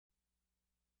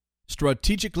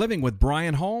Strategic Living with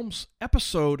Brian Holmes,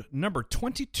 episode number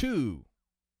 22.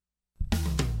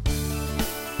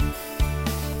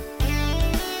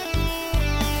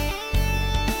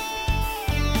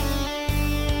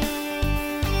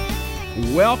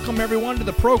 Welcome everyone to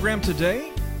the program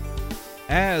today.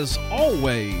 As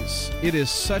always, it is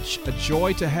such a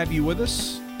joy to have you with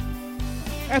us.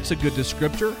 That's a good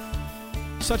descriptor.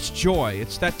 Such joy.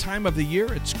 It's that time of the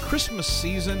year. It's Christmas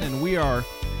season, and we are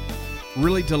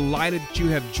really delighted that you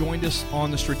have joined us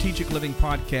on the Strategic Living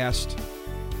Podcast.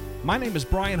 My name is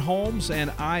Brian Holmes,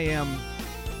 and I am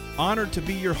honored to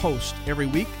be your host every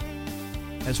week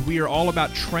as we are all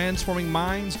about transforming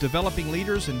minds, developing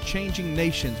leaders, and changing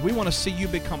nations. We want to see you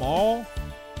become all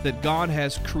that God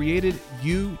has created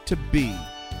you to be.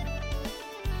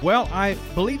 Well, I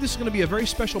believe this is going to be a very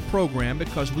special program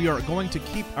because we are going to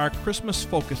keep our Christmas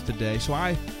focus today, so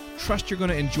I trust you're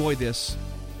going to enjoy this.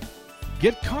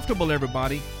 Get comfortable,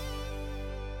 everybody,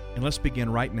 and let's begin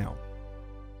right now.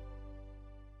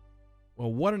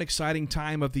 Well, what an exciting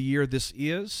time of the year this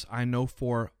is. I know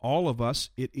for all of us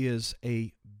it is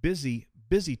a busy,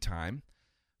 busy time,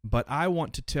 but I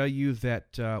want to tell you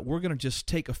that we're going to just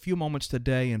take a few moments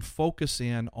today and focus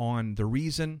in on the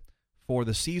reason for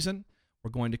the season.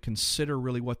 We're going to consider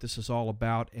really what this is all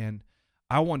about, and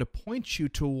I want to point you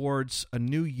towards a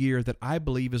new year that I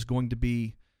believe is going to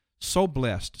be so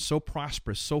blessed, so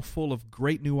prosperous, so full of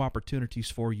great new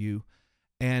opportunities for you.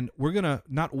 And we're going to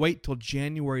not wait till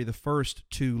January the 1st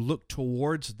to look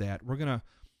towards that. We're going to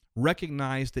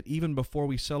recognize that even before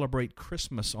we celebrate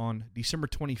Christmas on December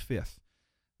 25th,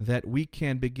 that we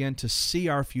can begin to see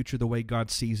our future the way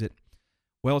God sees it.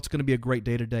 Well, it's going to be a great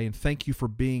day today, and thank you for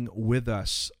being with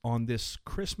us on this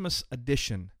Christmas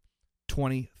edition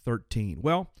 2013.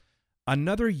 Well,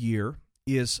 another year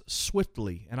is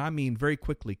swiftly, and I mean very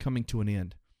quickly, coming to an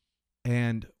end.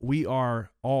 And we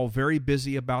are all very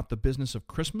busy about the business of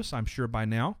Christmas, I'm sure by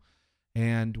now.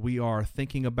 And we are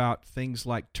thinking about things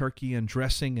like turkey and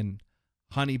dressing and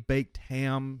honey-baked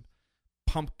ham,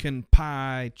 pumpkin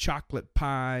pie, chocolate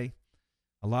pie.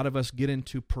 A lot of us get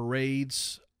into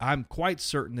parades. I'm quite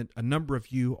certain that a number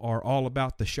of you are all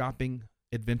about the shopping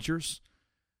adventures.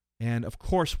 And, of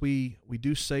course, we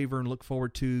do savor and look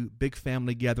forward to big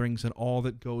family gatherings and all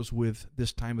that goes with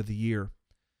this time of the year.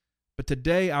 But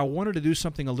today I wanted to do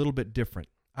something a little bit different.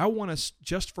 I want us,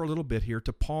 just for a little bit here,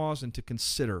 to pause and to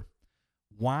consider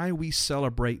why we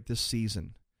celebrate this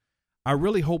season. I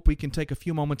really hope we can take a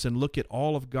few moments and look at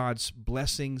all of God's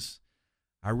blessings.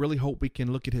 I really hope we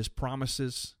can look at His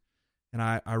promises. And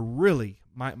I really,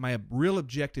 my real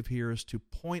objective here is to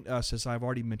point us, as I've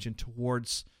already mentioned,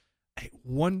 towards a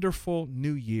wonderful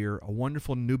new year, a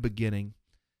wonderful new beginning,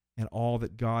 and all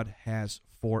that God has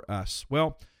for us.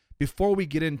 Well, before we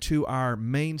get into our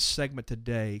main segment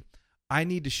today, I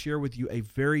need to share with you a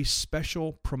very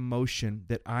special promotion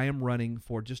that I am running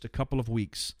for just a couple of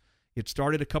weeks. It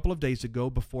started a couple of days ago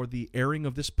before the airing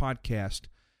of this podcast,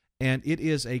 and it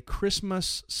is a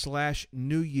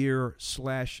Christmas/New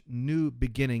Year/New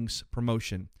Beginnings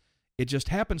promotion. It just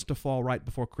happens to fall right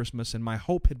before Christmas, and my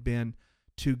hope had been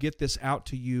to get this out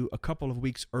to you a couple of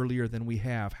weeks earlier than we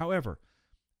have. However,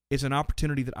 it's an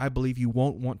opportunity that I believe you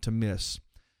won't want to miss.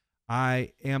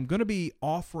 I am going to be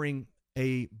offering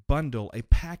a bundle, a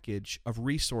package of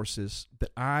resources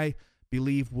that I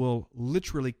believe will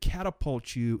literally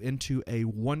catapult you into a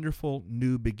wonderful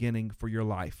new beginning for your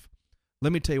life.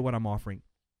 Let me tell you what I'm offering.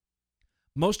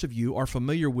 Most of you are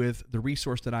familiar with the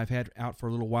resource that I've had out for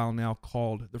a little while now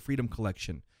called the Freedom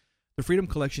Collection. The Freedom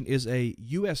Collection is a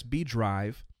USB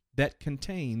drive that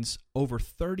contains over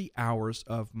 30 hours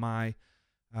of my,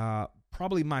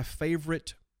 probably my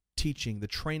favorite teaching, the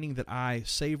training that I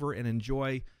savor and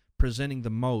enjoy presenting the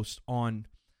most on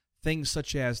things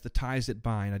such as the ties that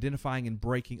bind, identifying and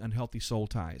breaking unhealthy soul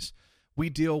ties. We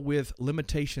deal with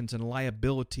limitations and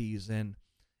liabilities and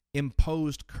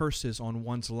imposed curses on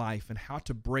one's life and how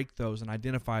to break those and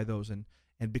identify those and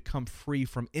become free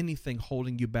from anything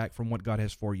holding you back from what God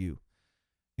has for you.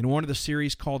 In one of the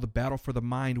series called The Battle for the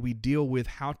Mind, we deal with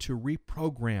how to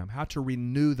reprogram, how to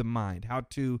renew the mind, how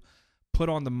to put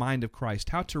on the mind of Christ,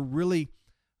 how to really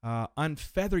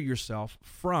unfeather yourself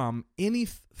from any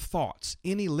thoughts,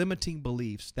 any limiting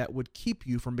beliefs that would keep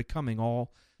you from becoming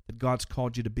all that God's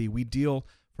called you to be. We deal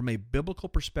from a biblical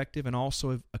perspective and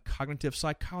also a cognitive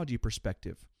psychology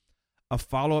perspective. A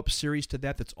follow-up series to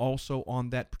that that's also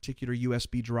on that particular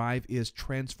USB drive is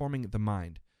Transforming the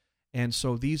Mind. And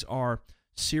so these are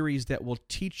series that will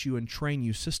teach you and train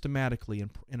you systematically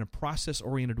in a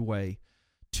process-oriented way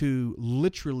to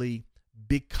literally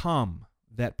become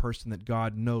that person that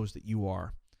God knows that you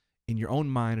are in your own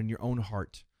mind and your own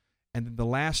heart. And then the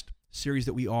last series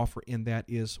that we offer in that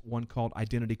is one called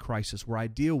Identity Crisis, where I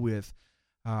deal with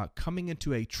coming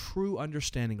into a true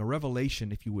understanding, a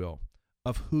revelation, if you will,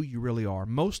 of who you really are.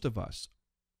 Most of us,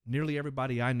 nearly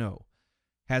everybody I know,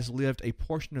 has lived a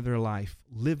portion of their life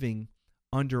living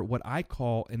under what I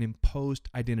call an imposed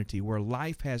identity, where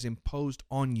life has imposed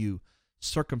on you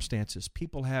circumstances.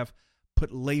 People have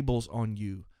put labels on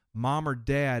you. Mom or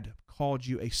dad called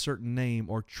you a certain name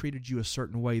or treated you a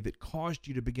certain way that caused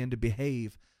you to begin to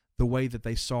behave the way that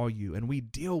they saw you. And we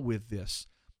deal with this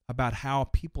about how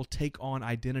people take on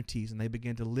identities and they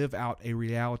begin to live out a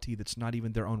reality that's not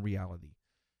even their own reality.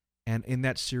 And in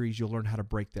that series, you'll learn how to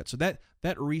break that. So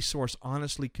that resource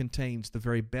honestly contains the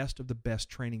very best of the best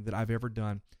training that I've ever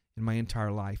done in my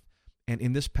entire life. And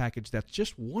in this package, that's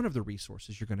just one of the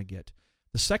resources you're going to get.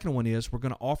 The second one is we're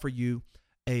going to offer you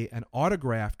an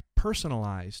autographed,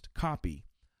 personalized copy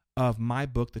of my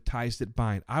book, The Ties That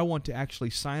Bind. I want to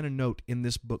actually sign a note in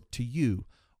this book to you,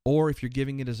 or if you're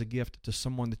giving it as a gift to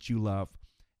someone that you love.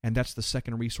 And that's the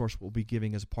second resource we'll be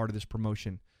giving as a part of this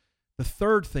promotion. The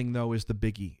third thing, though, is the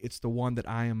biggie. It's the one that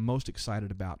I am most excited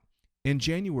about. In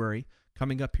January,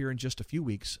 coming up here in just a few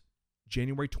weeks,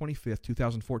 January 25th,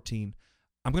 2014,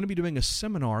 I'm going to be doing a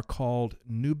seminar called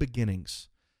New Beginnings.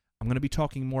 I'm going to be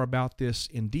talking more about this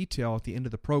in detail at the end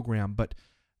of the program, but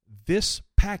this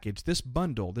package, this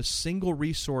bundle, this single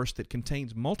resource that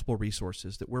contains multiple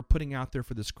resources that we're putting out there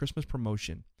for this Christmas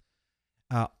promotion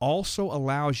also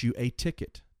allows you a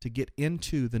ticket to get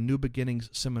into the New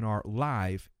Beginnings seminar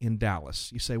live in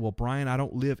Dallas. You say, well, Brian, I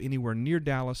don't live anywhere near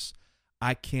Dallas.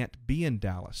 I can't be in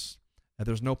Dallas.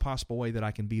 There's no possible way that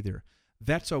I can be there.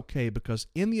 That's okay, because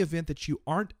in the event that you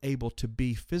aren't able to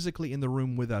be physically in the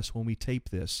room with us when we tape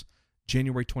this,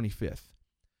 January 25th,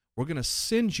 we're going to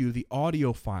send you the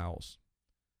audio files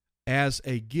as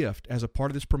a gift, as a part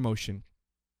of this promotion,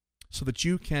 so that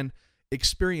you can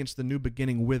experience the new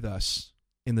beginning with us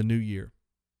in the new year.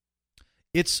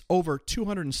 It's over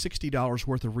 $260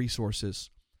 worth of resources,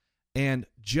 and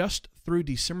just through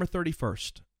December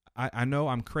 31st, I know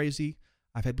I'm crazy.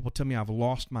 I've had people tell me I've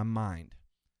lost my mind,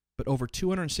 but over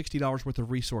 $260 worth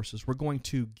of resources, we're going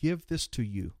to give this to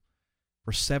you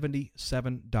for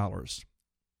 $77.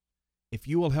 If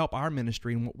you will help our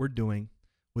ministry in what we're doing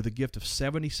with a gift of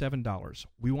 $77,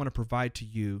 we want to provide to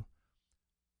you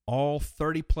all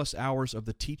 30-plus hours of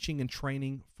the teaching and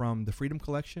training from the Freedom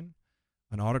Collection,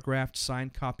 an autographed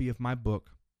signed copy of my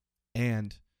book,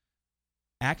 and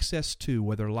access to,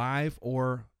 whether live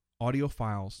or audio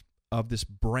files, of this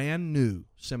brand new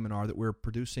seminar that we're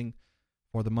producing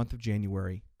for the month of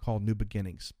January called New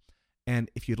Beginnings.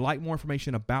 And if you'd like more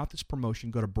information about this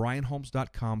promotion, go to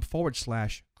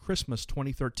brianholmes.com/Christmas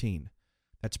 2013.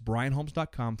 That's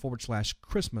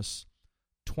brianholmes.com/Christmas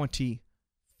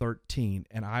 2013.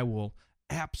 And I will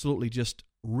absolutely just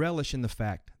relish in the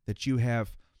fact that you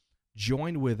have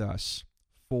joined with us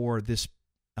for this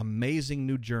amazing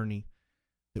new journey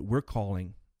that we're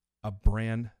calling a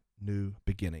brand new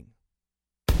beginning.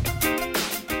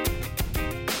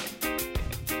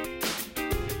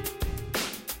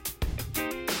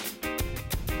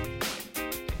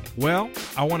 Well,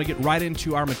 I want to get right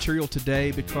into our material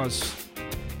today because,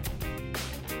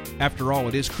 after all,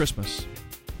 it is Christmas.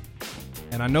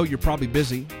 And I know you're probably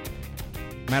busy.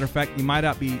 Matter of fact, you might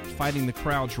not be fighting the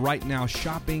crowds right now,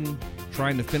 shopping,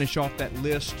 trying to finish off that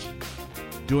list,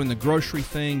 doing the grocery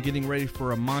thing, getting ready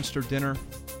for a monster dinner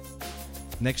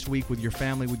next week with your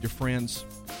family, with your friends.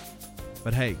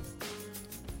 But hey,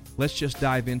 let's just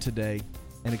dive in today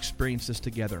and experience this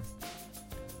together.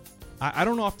 I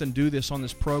don't often do this on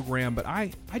this program, but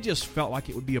I just felt like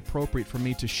it would be appropriate for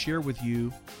me to share with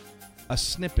you a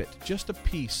snippet, just a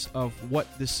piece of what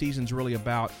this season's really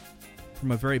about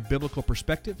from a very biblical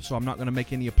perspective, so I'm not going to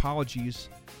make any apologies.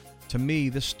 To me,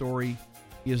 this story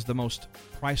is the most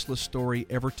priceless story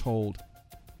ever told,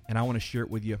 and I want to share it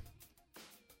with you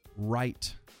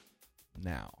right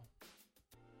now.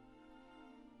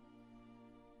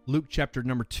 Luke chapter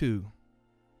number 2.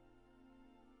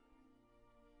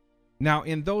 Now,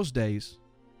 in those days,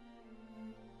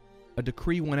 a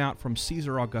decree went out from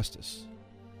Caesar Augustus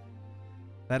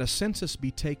that a census be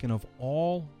taken of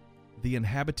all the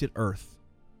inhabited earth.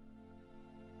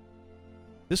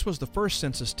 This was the first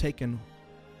census taken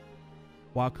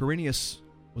while Quirinius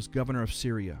was governor of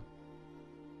Syria.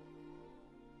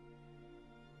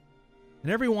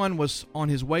 And everyone was on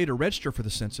his way to register for the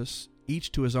census,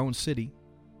 each to his own city.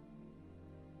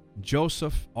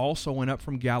 Joseph also went up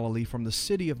from Galilee, from the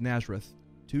city of Nazareth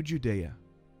to Judea,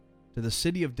 to the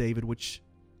city of David, which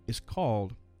is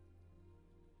called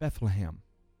Bethlehem,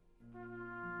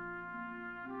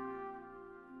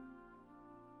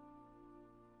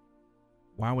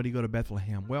 Why would he go to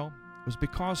Bethlehem? Well, it was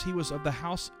because he was of the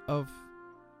house of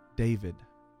David.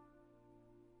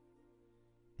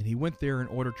 And he went there in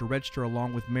order to register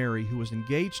along with Mary, who was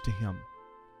engaged to him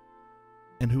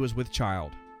and who was with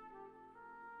child.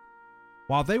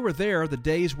 While they were there, the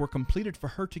days were completed for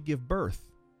her to give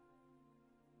birth.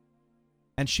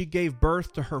 And she gave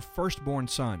birth to her firstborn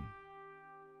son.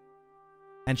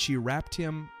 And she wrapped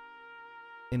him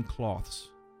in cloths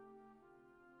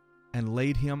and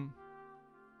laid him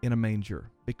in a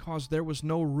manger, because there was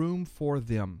no room for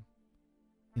them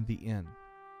in the inn.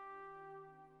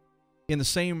 In the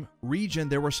same region,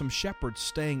 there were some shepherds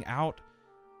staying out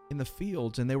in the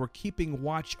fields, and they were keeping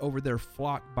watch over their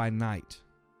flock by night.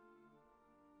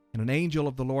 And an angel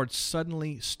of the Lord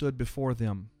suddenly stood before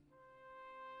them,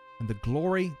 and the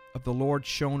glory of the Lord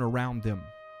shone around them.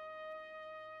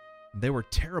 And they were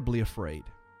terribly afraid.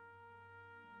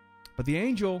 But the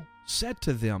angel said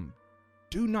to them,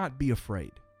 "Do not be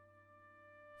afraid,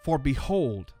 for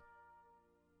behold,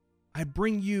 I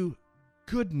bring you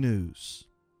good news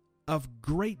of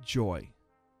great joy,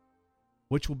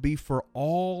 which will be for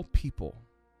all people.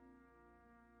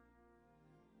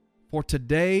 For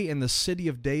today in the city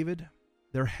of David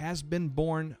there has been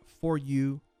born for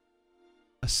you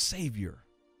a Savior,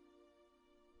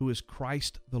 who is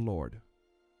Christ the Lord.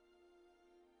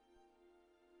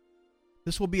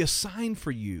 This will be a sign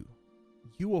for you.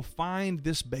 You will find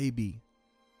this baby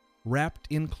wrapped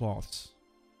in cloths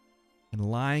and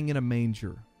lying in a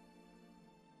manger."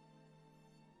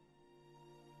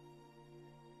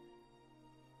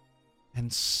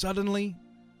 And suddenly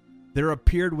there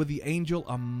appeared with the angel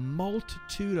a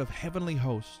multitude of heavenly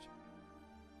hosts,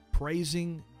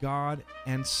 praising God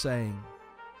and saying,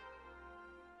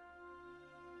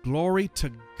 "Glory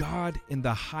to God in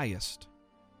the highest,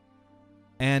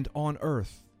 and on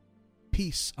earth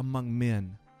peace among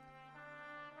men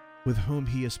with whom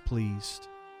he is pleased."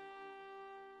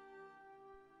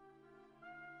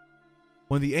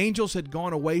 When the angels had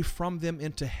gone away from them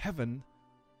into heaven,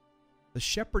 the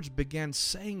shepherds began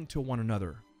saying to one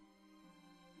another,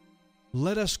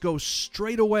 "Let us go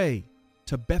straight away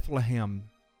to Bethlehem,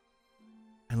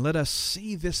 and let us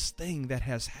see this thing that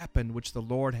has happened, which the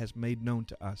Lord has made known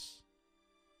to us."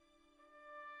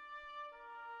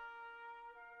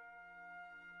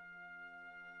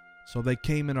 So they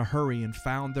came in a hurry and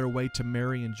found their way to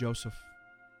Mary and Joseph,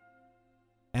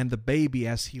 and the baby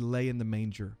as he lay in the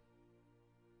manger.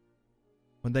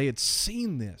 When they had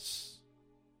seen this,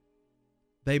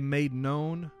 they made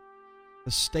known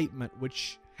the statement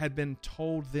which had been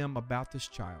told them about this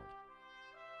child.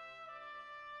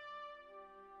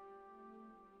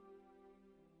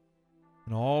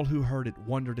 And all who heard it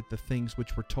wondered at the things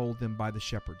which were told them by the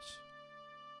shepherds.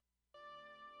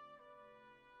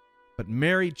 But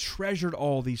Mary treasured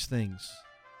all these things,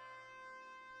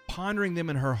 pondering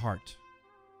them in her heart.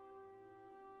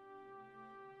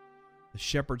 The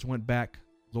shepherds went back,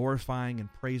 glorifying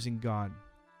and praising God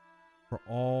for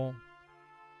all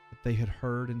that they had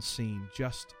heard and seen,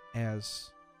 just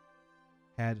as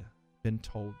had been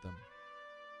told them.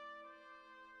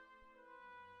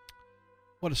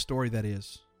 What a story that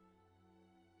is.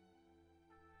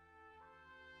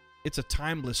 It's a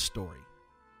timeless story.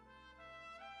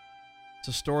 It's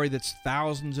a story that's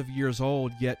thousands of years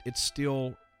old, yet it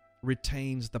still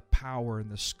retains the power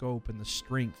and the scope and the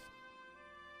strength,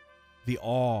 the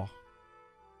awe,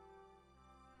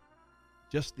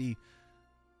 just the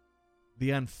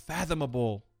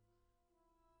unfathomable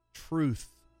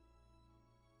truth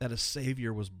that a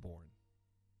Savior was born.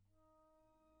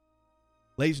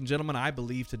 Ladies and gentlemen, I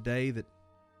believe today that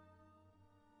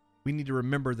we need to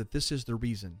remember that this is the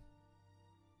reason.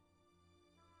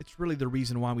 It's really the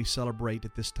reason why we celebrate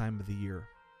at this time of the year.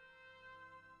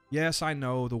 Yes, I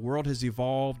know the world has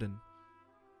evolved and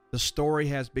the story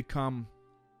has become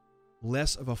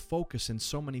less of a focus in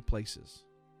so many places.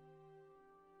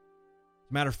 As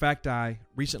a matter of fact, I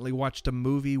recently watched a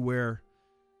movie where,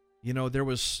 there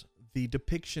was the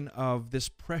depiction of this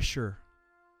pressure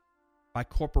by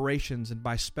corporations and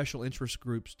by special interest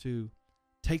groups to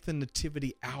take the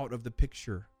nativity out of the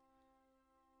picture.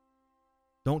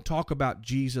 Don't talk about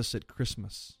Jesus at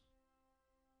Christmas.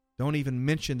 Don't even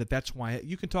mention that that's why.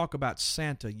 You can talk about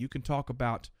Santa. You can talk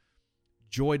about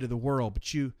joy to the world,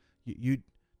 but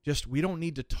we don't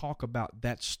need to talk about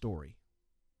that story.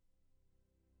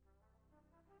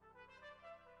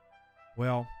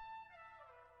 Well,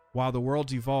 while the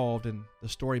world's evolved and the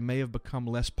story may have become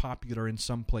less popular in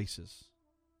some places,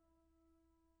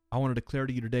 I want to declare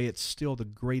to you today it's still the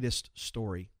greatest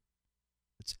story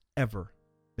that's ever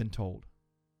been told.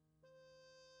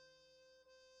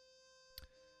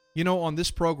 On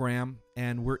this program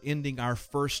and we're ending our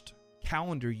first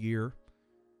calendar year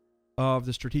of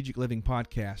the Strategic Living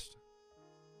Podcast.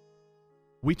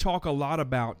 We talk a lot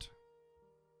about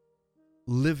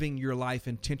living your life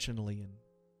intentionally and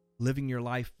living your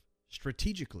life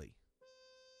strategically.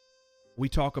 We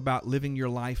talk about living your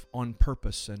life on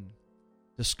purpose and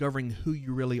discovering who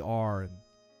you really are.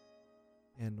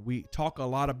 And we talk a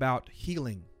lot about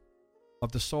healing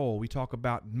of the soul. We talk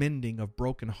about mending of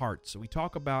broken hearts. We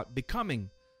talk about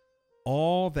becoming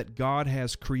all that God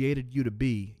has created you to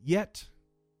be. Yet,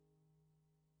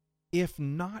 if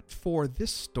not for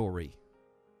this story,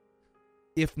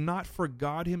 if not for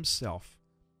God Himself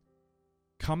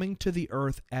coming to the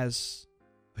earth as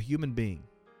a human being,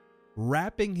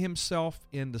 wrapping Himself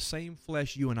in the same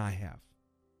flesh you and I have,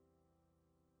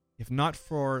 if not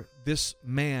for this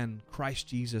man, Christ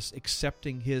Jesus,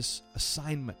 accepting His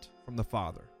assignment from the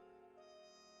Father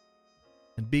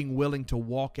and being willing to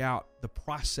walk out the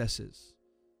processes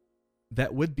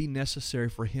that would be necessary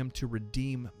for Him to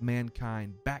redeem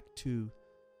mankind back to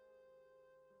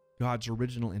God's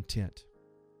original intent.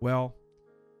 Well,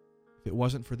 if it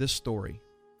wasn't for this story,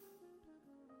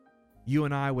 you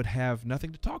and I would have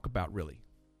nothing to talk about, really.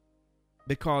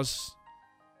 Because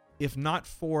if not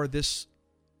for this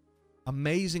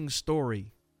amazing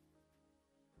story,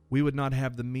 we would not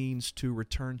have the means to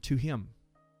return to Him.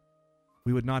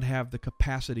 We would not have the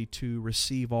capacity to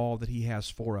receive all that He has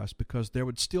for us, because there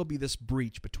would still be this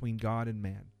breach between God and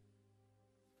man.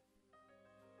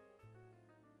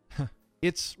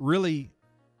 It's really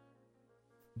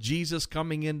Jesus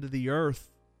coming into the earth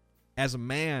as a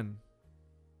man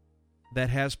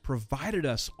that has provided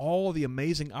us all the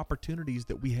amazing opportunities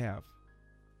that we have.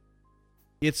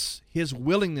 It's His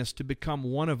willingness to become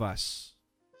one of us.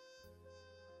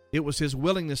 It was His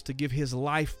willingness to give His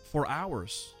life for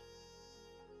ours.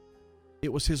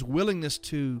 It was His willingness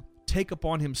to take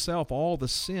upon Himself all the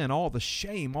sin, all the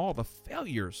shame, all the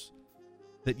failures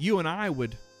that you and I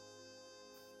would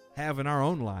have in our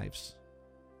own lives.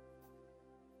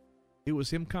 It was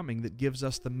Him coming that gives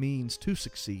us the means to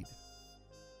succeed.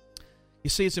 You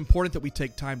see, it's important that we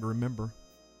take time to remember.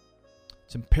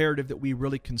 It's imperative that we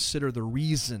really consider the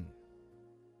reason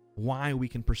why we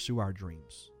can pursue our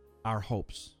dreams, our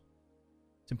hopes.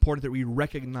 It's important that we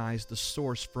recognize the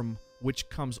source from which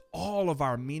comes all of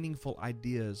our meaningful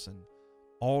ideas and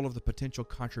all of the potential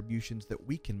contributions that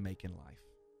we can make in life.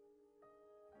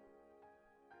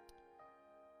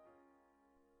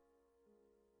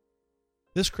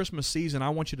 This Christmas season, I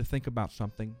want you to think about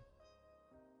something.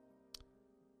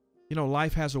 You know,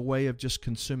 life has a way of just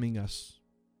consuming us,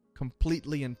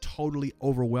 completely and totally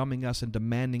overwhelming us and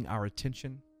demanding our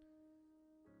attention.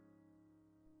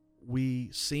 We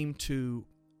seem to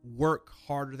work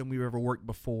harder than we've ever worked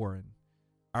before, and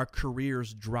our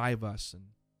careers drive us, and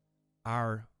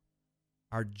our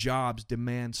jobs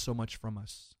demand so much from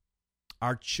us.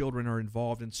 Our children are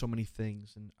involved in so many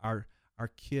things, and our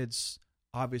kids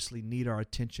obviously need our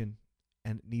attention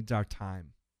and needs our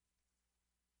time.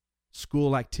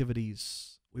 School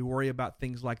activities, we worry about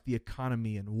things like the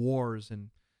economy and wars and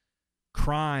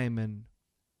crime, and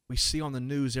we see on the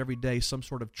news every day some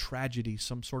sort of tragedy,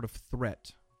 some sort of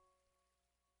threat.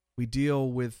 We deal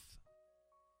with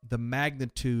the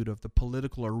magnitude of the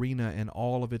political arena and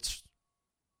all of its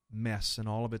mess and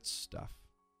all of its stuff.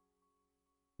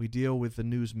 We deal with the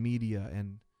news media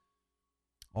and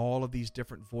all of these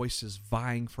different voices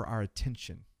vying for our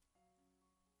attention.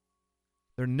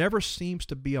 There never seems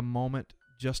to be a moment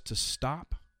just to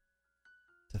stop,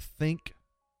 to think,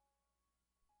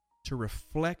 to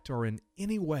reflect, or in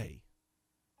any way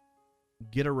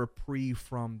get a reprieve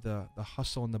from the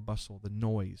hustle and the bustle, the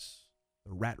noise,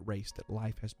 the rat race that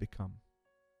life has become.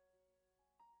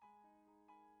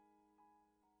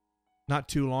 Not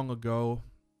too long ago,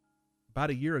 about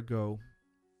a year ago,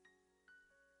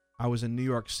 I was in New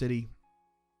York City,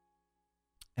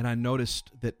 and I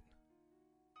noticed that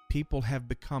people have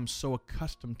become so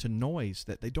accustomed to noise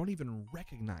that they don't even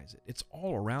recognize it. It's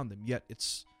all around them, yet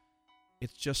it's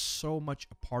just so much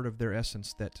a part of their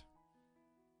essence that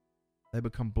they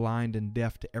become blind and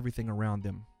deaf to everything around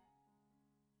them.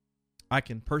 I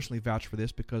can personally vouch for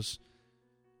this because,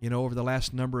 over the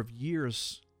last number of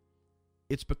years,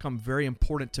 it's become very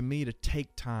important to me to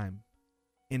take time,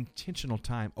 intentional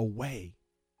time away,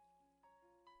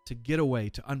 to get away,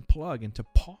 to unplug and to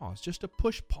pause, just to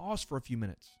push pause for a few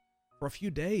minutes, for a few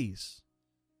days,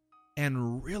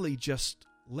 and really just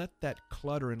let that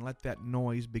clutter and let that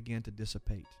noise begin to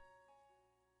dissipate.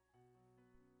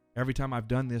 Every time I've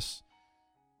done this,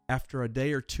 after a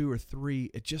day or two or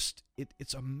three,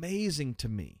 it's amazing to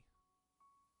me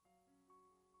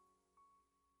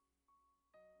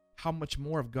how much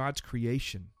more of God's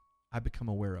creation I become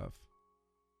aware of.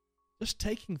 Just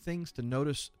taking time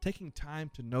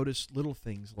to notice little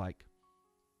things like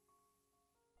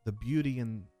the beauty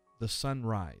in the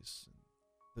sunrise,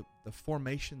 the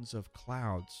formations of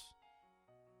clouds,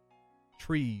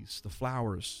 trees, the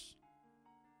flowers,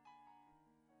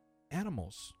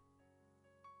 animals.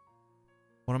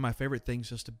 One of my favorite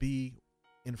things is to be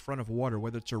in front of water,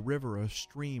 whether it's a river or a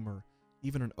stream or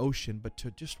even an ocean, but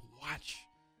to just watch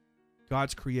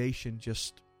God's creation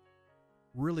just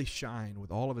really shine with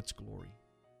all of its glory.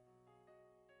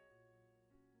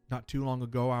 Not too long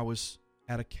ago, I was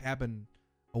at a cabin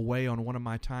away on one of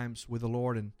my times with the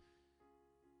Lord, and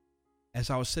as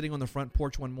I was sitting on the front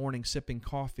porch one morning sipping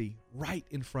coffee, right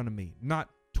in front of me, not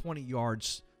 20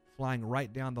 yards, flying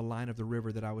right down the line of the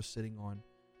river that I was sitting on,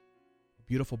 a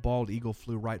beautiful bald eagle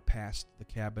flew right past the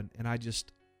cabin, and I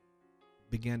just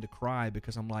began to cry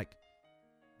because I'm like,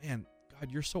 man, God,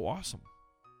 you're so awesome.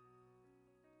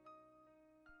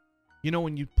 You know,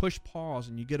 when you push pause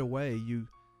and you get away, you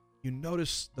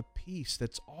notice the peace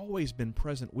that's always been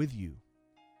present with you.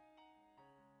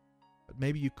 But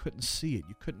maybe you couldn't see it,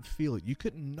 you couldn't feel it, you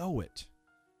couldn't know it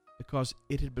because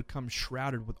it had become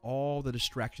shrouded with all the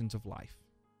distractions of life.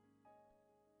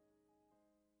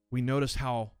 We notice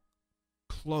how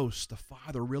close the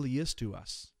Father really is to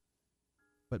us.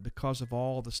 But because of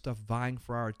all the stuff vying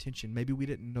for our attention, maybe we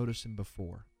didn't notice Him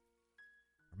before.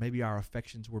 Or maybe our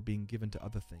affections were being given to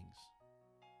other things.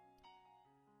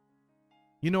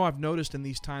 You know, I've noticed in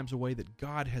these times away that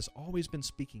God has always been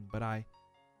speaking, but I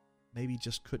maybe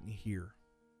just couldn't hear.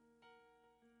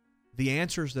 The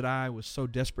answers that I was so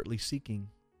desperately seeking,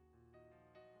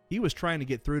 He was trying to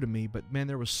get through to me, but man,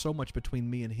 there was so much between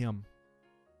me and Him.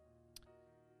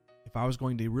 If I was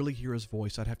going to really hear His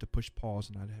voice, I'd have to push pause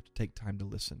and I'd have to take time to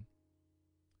listen.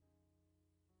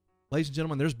 Ladies and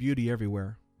gentlemen, there's beauty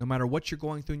everywhere. No matter what you're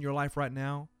going through in your life right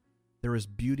now, there is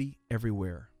beauty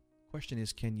everywhere. The question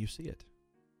is, can you see it?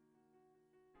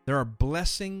 There are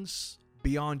blessings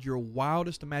beyond your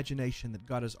wildest imagination that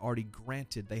God has already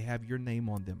granted. They have your name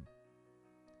on them.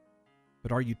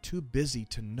 But are you too busy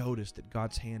to notice that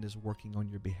God's hand is working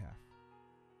on your behalf?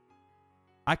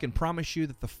 I can promise you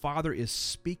that the Father is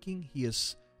speaking. He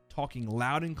is talking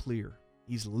loud and clear.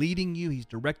 He's leading you. He's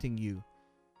directing you.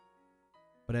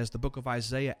 But as the book of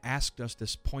Isaiah asked us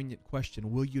this poignant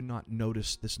question, will you not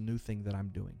notice this new thing that I'm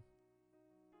doing?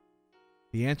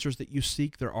 The answers that you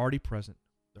seek, they're already present.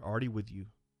 They're already with you.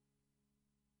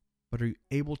 But are you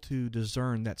able to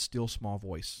discern that still small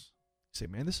voice? You say,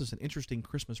 man, this is an interesting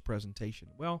Christmas presentation.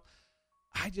 Well,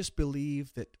 I just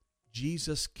believe that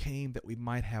Jesus came that we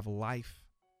might have life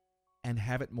and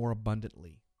have it more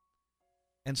abundantly.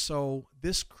 And so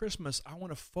this Christmas, I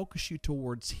want to focus you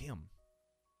towards Him,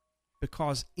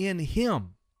 because in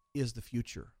Him is the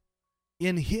future.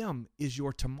 In Him is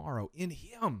your tomorrow. In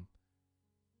Him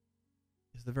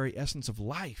is the very essence of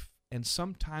life. And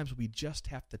sometimes we just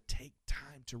have to take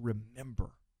time to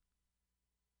remember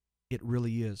it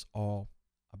really is all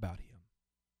about Him.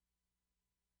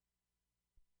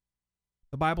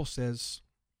 The Bible says,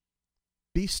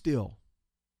 be still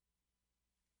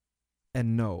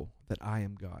and know that I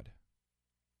am God.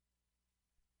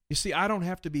 You see, I don't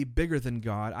have to be bigger than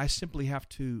God. I simply have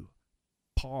to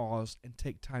pause and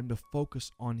take time to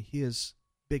focus on His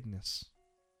bigness.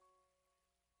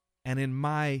 And in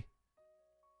my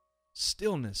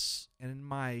stillness and in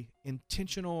my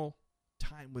intentional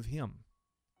time with Him,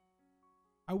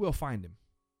 I will find Him.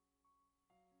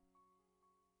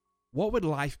 What would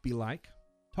life be like?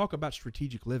 Talk about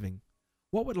strategic living.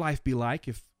 What would life be like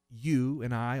if you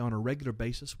and I on a regular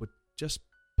basis would just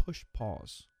push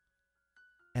pause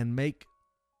and make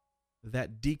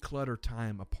that declutter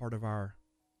time a part of our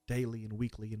daily and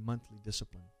weekly and monthly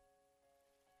discipline?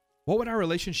 What would our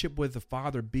relationship with the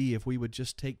Father be if we would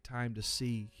just take time to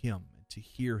see Him and to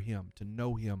hear Him, to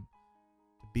know Him,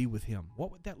 to be with Him?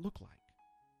 What would that look like?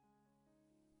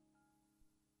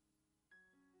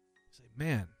 You say,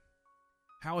 man,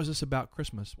 how is this about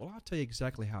Christmas? Well, I'll tell you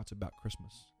exactly how it's about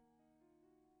Christmas.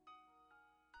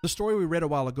 The story we read a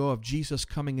while ago of Jesus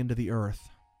coming into the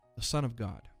earth, the Son of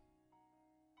God,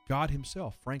 God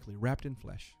Himself, frankly, wrapped in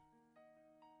flesh.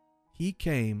 He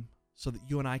came so that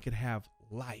you and I could have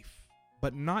life,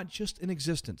 but not just in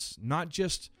existence, not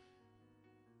just,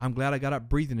 I'm glad I got up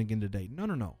breathing again today.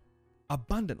 No.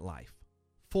 Abundant life,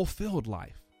 fulfilled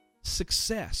life,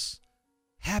 success,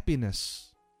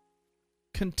 happiness,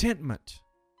 contentment,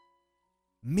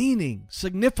 meaning,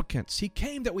 significance. He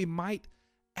came that we might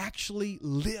actually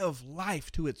live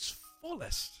life to its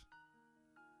fullest.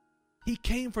 He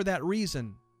came for that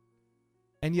reason.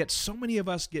 And yet so many of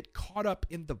us get caught up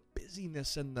in the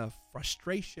busyness and the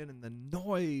frustration and the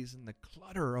noise and the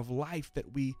clutter of life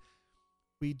that we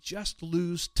just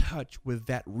lose touch with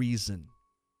that reason.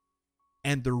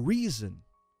 And the reason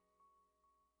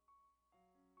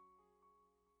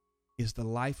is the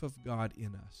life of God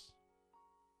in us.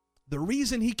 The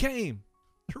reason He came,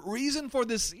 the reason for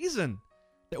this season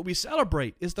that we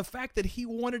celebrate is the fact that He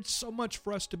wanted so much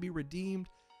for us to be redeemed,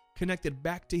 connected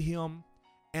back to Him,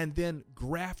 and then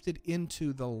grafted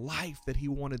into the life that He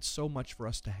wanted so much for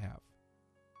us to have.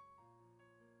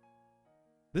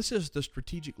 This is the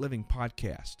Strategic Living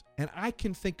Podcast, and I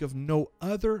can think of no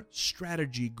other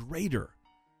strategy greater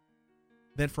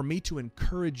than for me to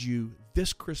encourage you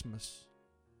this Christmas.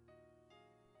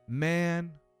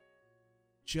 Man,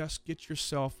 just get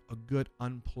yourself a good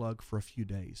unplug for a few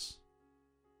days.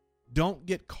 Don't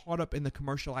get caught up in the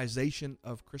commercialization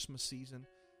of Christmas season.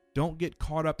 Don't get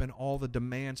caught up in all the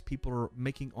demands people are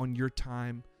making on your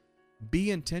time. Be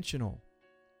intentional.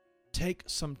 Take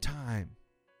some time.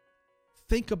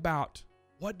 Think about,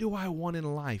 what do I want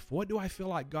in life? What do I feel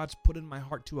like God's put in my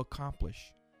heart to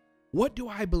accomplish? What do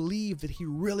I believe that He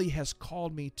really has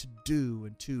called me to do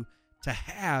and to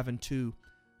have and to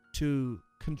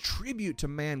contribute to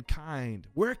mankind?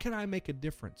 Where can I make a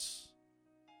difference?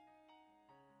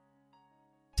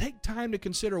 Take time to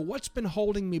consider what's been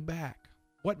holding me back.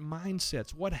 What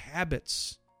mindsets, what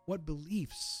habits, what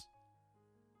beliefs?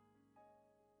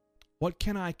 What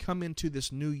can I come into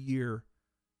this new year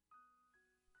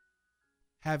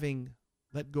having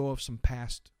let go of some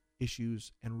past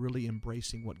issues and really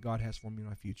embracing what God has for me in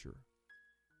my future?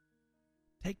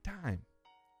 Take time.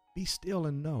 Be still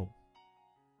and know.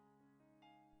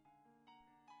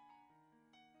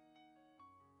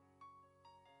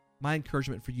 My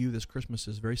encouragement for you this Christmas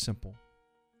is very simple.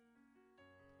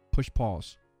 Push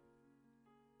pause.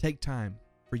 Take time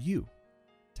for you.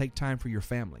 Take time for your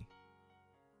family.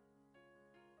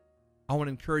 I want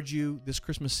to encourage you this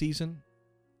Christmas season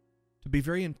to be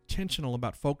very intentional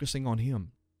about focusing on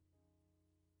Him.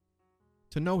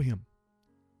 To know Him.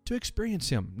 To experience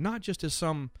Him. Not just as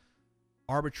some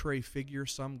arbitrary figure,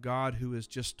 some God who is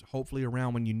just hopefully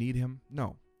around when you need Him.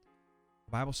 No.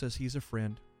 The Bible says He's a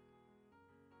friend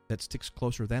that sticks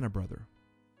closer than a brother.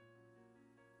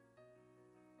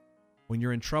 When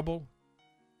you're in trouble,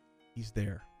 He's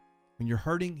there. When you're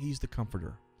hurting, He's the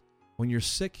comforter. When you're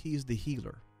sick, He's the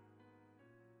healer.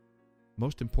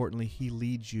 Most importantly, He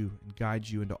leads you and guides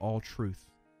you into all truth.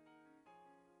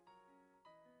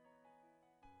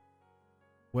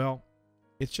 Well,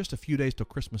 it's just a few days till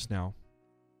Christmas now.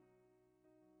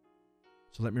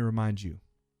 So let me remind you.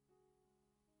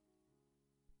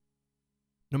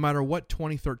 No matter what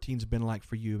 2013's been like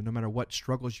for you, no matter what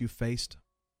struggles you faced,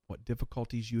 what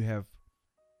difficulties you have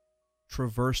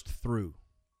traversed through,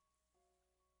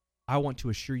 I want to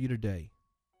assure you today,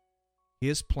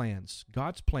 His plans,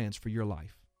 God's plans for your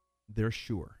life, they're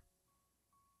sure.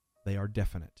 They are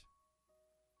definite.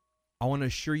 I want to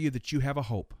assure you that you have a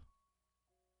hope.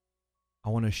 I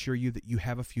want to assure you that you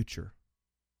have a future.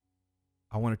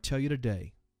 I want to tell you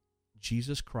today,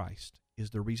 Jesus Christ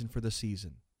is the reason for the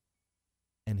season,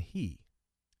 and He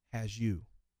has you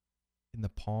in the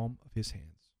palm of His hands.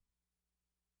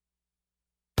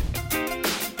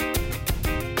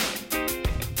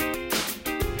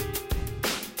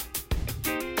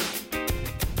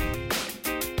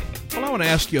 Well, I want to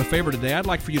ask you a favor today. I'd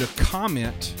like for you to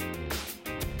comment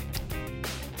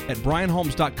at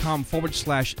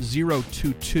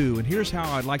brianholmes.com/022. And here's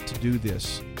how I'd like to do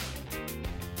this.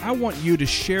 I want you to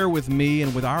share with me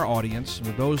and with our audience, and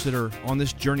with those that are on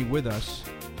this journey with us,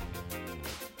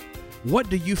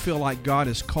 what do you feel like God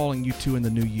is calling you to in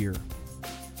the new year?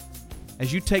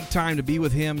 As you take time to be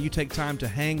with Him, you take time to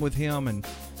hang with Him and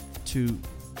to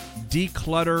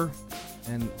declutter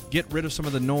and get rid of some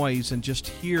of the noise and just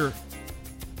hear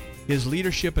His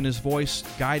leadership and His voice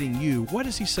guiding you. What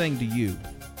is He saying to you?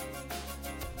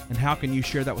 And how can you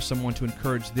share that with someone to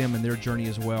encourage them in their journey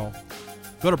as well?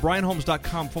 Go to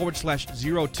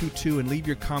brianholmes.com/022 and leave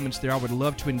your comments there. I would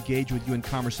love to engage with you in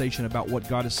conversation about what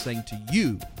God is saying to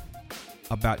you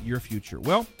about your future.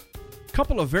 Well, a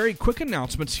couple of very quick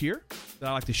announcements here that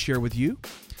I'd like to share with you.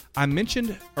 I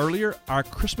mentioned earlier our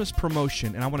Christmas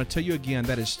promotion, and I want to tell you again,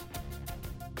 that is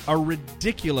a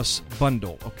ridiculous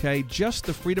bundle, okay? Just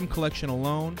the Freedom Collection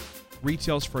alone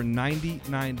retails for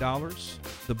 $99.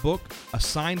 The book, a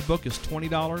signed book, is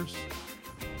 $20.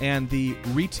 And the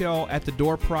retail at the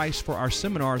door price for our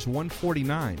seminar is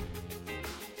 $149.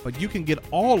 But you can get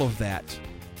all of that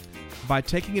by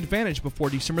taking advantage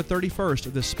before December 31st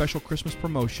of this special Christmas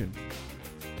promotion.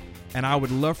 And I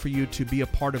would love for you to be a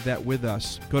part of that with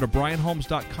us. Go to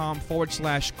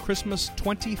brianholmes.com/Christmas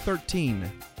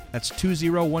 2013 That's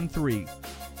 2013.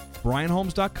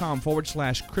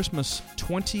 BrianHolmes.com/Christmas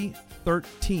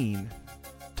 2013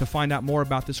 to find out more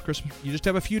about this Christmas. You just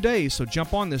have a few days, so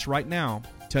jump on this right now.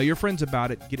 Tell your friends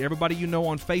about it. Get everybody you know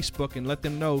on Facebook and let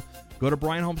them know. Go to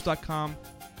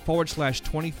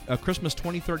BrianHolmes.com/Christmas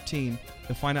 2013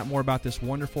 to find out more about this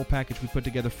wonderful package we put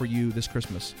together for you this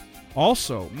Christmas.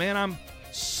 Also, man, I'm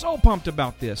so pumped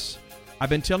about this. I've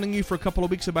been telling you for a couple of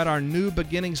weeks about our New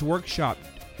Beginnings workshop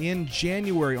in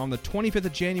January, on the 25th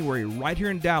of January, right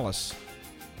here in Dallas.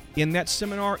 In that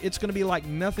seminar, it's going to be like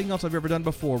nothing else I've ever done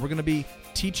before. We're going to be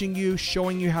teaching you,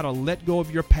 showing you how to let go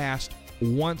of your past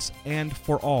once and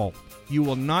for all. You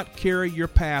will not carry your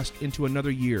past into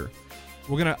another year.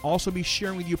 We're going to also be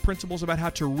sharing with you principles about how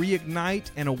to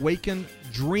reignite and awaken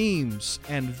dreams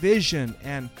and vision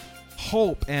and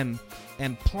hope and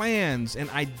plans and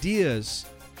ideas.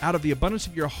 Out of the abundance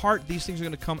of your heart, these things are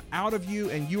going to come out of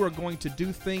you, and you are going to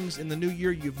do things in the new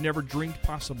year you've never dreamed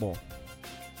possible.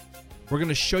 We're going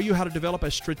to show you how to develop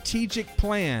a strategic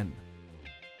plan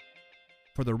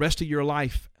for the rest of your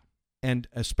life, and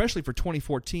especially for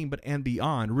 2014, and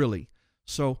beyond, really.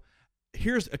 So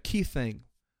here's a key thing.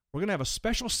 We're going to have a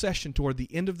special session toward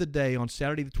the end of the day on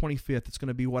Saturday the 25th. It's going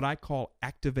to be what I call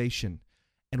activation.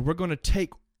 And we're going to take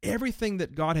everything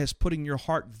that God has put in your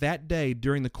heart that day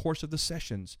during the course of the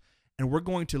sessions, and we're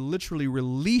going to literally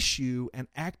release you and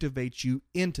activate you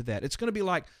into that. It's going to be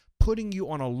like putting you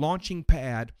on a launching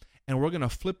pad, and we're going to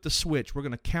flip the switch. We're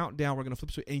going to count down. We're going to flip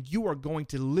the switch, and you are going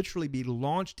to literally be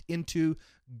launched into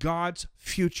God's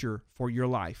future for your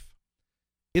life.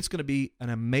 It's going to be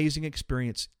an amazing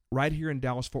experience right here in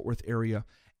Dallas-Fort Worth area.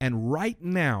 And right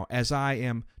now, as I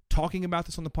am talking about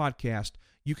this on the podcast,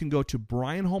 you can go to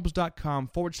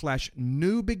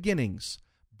BrianHolmes.com/New Beginnings,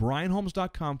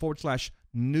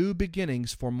 BrianHolmes.com/New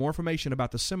Beginnings for more information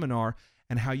about the seminar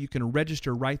and how you can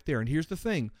register right there. And here's the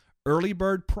thing, early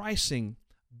bird pricing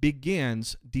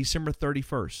begins December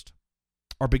 31st,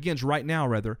 or begins right now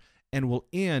rather, and will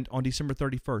end on December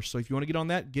 31st. So if you want to get on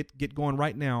that, get going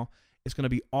right now. It's going to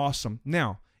be awesome.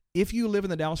 Now, if you live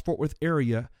in the Dallas-Fort Worth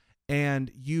area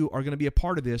and you are going to be a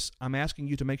part of this, I'm asking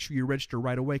you to make sure you register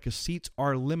right away because seats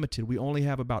are limited. We only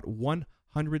have about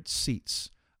 100 seats.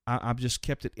 I've just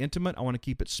kept it intimate. I want to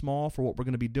keep it small for what we're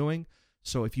going to be doing.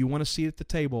 So if you want a seat at the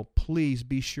table, please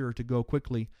be sure to go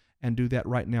quickly and do that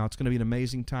right now. It's going to be an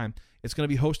amazing time. It's going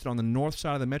to be hosted on the north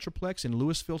side of the Metroplex in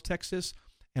Lewisville, Texas,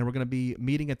 and we're going to be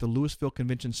meeting at the Lewisville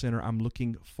Convention Center. I'm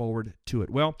looking forward to it.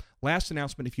 Well, last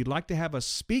announcement, if you'd like to have us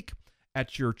speak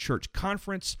at your church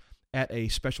conference, at a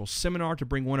special seminar, to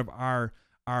bring one of our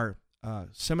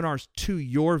seminars to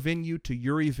your venue, to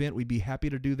your event, we'd be happy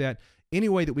to do that. Any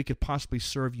way that we could possibly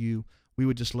serve you, we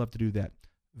would just love to do that.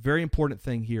 Very important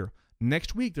thing here.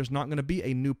 Next week, there's not going to be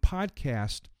a new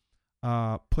podcast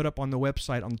put up on the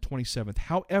website on the 27th.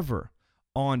 However,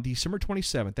 on December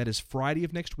 27th, that is Friday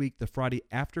of next week, the Friday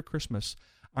after Christmas,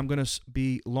 I'm going to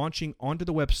be launching onto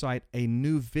the website a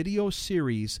new video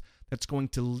series that's going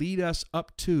to lead us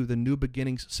up to the New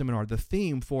Beginnings seminar. The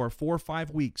theme for 4 or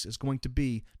 5 weeks is going to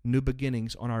be New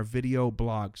Beginnings on our video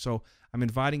blog. So I'm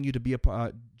inviting you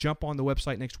to jump on the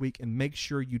website next week and make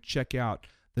sure you check out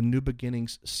the New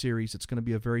Beginnings series. It's going to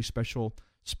be a very special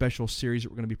series that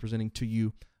we're going to be presenting to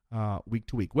you week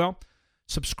to week. Well,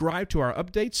 subscribe to our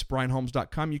updates,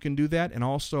 BrianHolmes.com. You can do that. And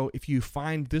also, if you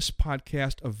find this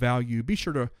podcast of value, be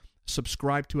sure to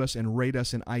subscribe to us and rate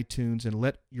us in iTunes and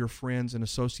let your friends and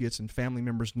associates and family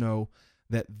members know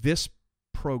that this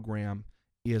program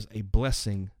is a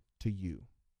blessing to you.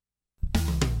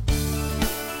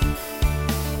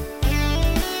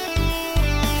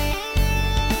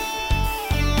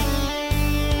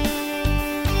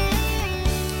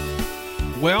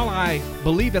 Well, I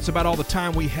believe that's about all the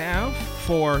time we have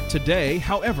for today.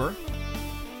 However,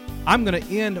 I'm going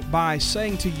to end by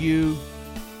saying to you,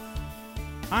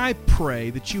 I pray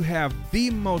that you have the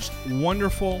most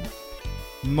wonderful,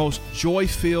 most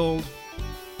joy-filled,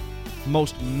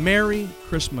 most merry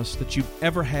Christmas that you've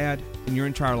ever had in your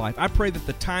entire life. I pray that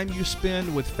the time you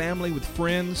spend with family, with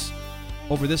friends,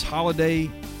 over this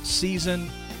holiday season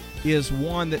is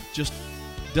one that just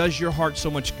does your heart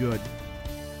so much good.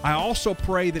 I also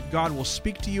pray that God will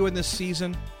speak to you in this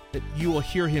season, that you will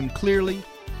hear Him clearly,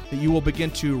 that you will begin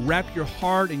to wrap your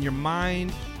heart and your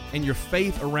mind and your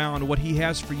faith around what He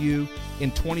has for you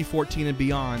in 2014 and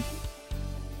beyond.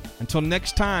 Until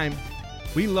next time,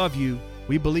 we love you.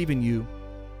 We believe in you.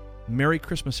 Merry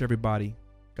Christmas, everybody.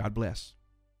 God bless.